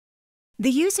The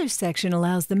Users section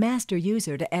allows the master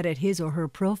user to edit his or her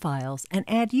profiles and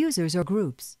add users or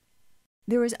groups.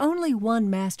 There is only one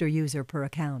master user per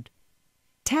account.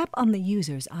 Tap on the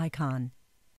Users icon.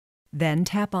 Then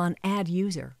tap on Add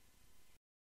User.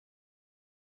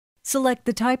 Select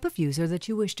the type of user that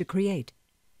you wish to create.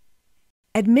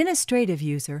 Administrative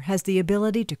user has the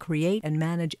ability to create and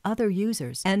manage other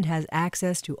users and has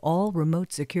access to all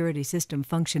remote security system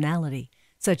functionality,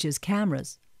 such as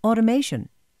cameras, automation,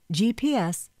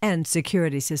 GPS, and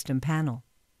security system panel.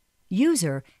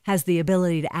 User has the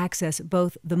ability to access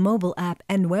both the mobile app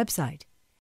and website,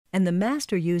 and the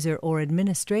master user or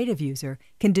administrative user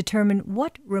can determine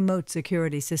what remote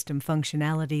security system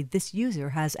functionality this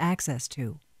user has access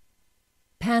to.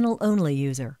 Panel-only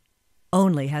user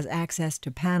only has access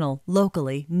to panel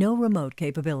locally, no remote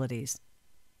capabilities.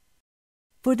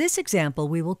 For this example,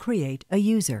 we will create a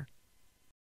user.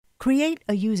 Create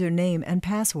a username and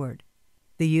password.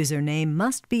 The username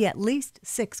must be at least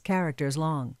 6 characters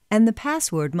long, and the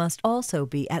password must also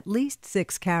be at least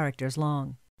 6 characters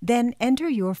long. Then enter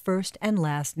your first and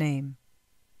last name.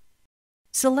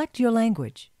 Select your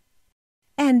language,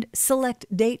 and select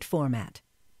date format.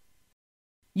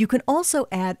 You can also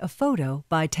add a photo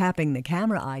by tapping the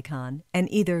camera icon and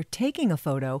either taking a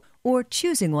photo or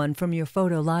choosing one from your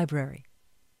photo library.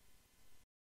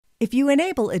 If you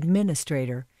enable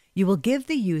Administrator, you will give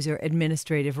the user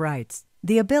administrative rights,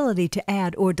 the ability to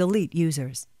add or delete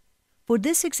users. For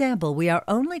this example, we are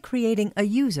only creating a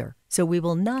user, so we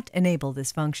will not enable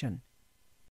this function.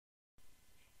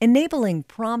 Enabling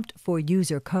Prompt for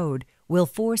User Code will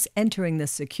force entering the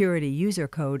security user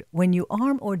code when you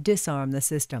arm or disarm the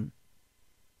system.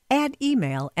 Add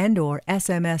email and/or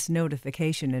SMS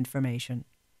notification information.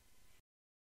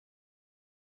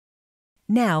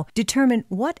 Now, determine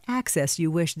what access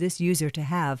you wish this user to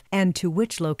have and to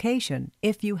which location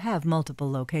if you have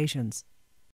multiple locations.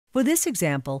 For this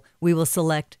example, we will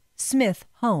select Smith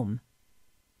Home.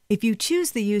 If you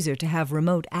choose the user to have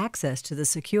remote access to the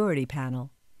security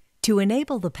panel, to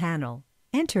enable the panel,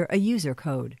 enter a user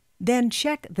code. Then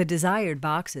check the desired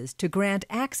boxes to grant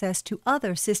access to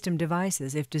other system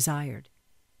devices if desired.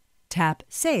 Tap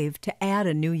Save to add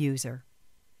a new user.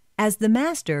 As the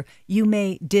master, you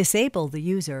may disable the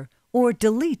user or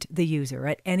delete the user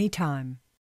at any time.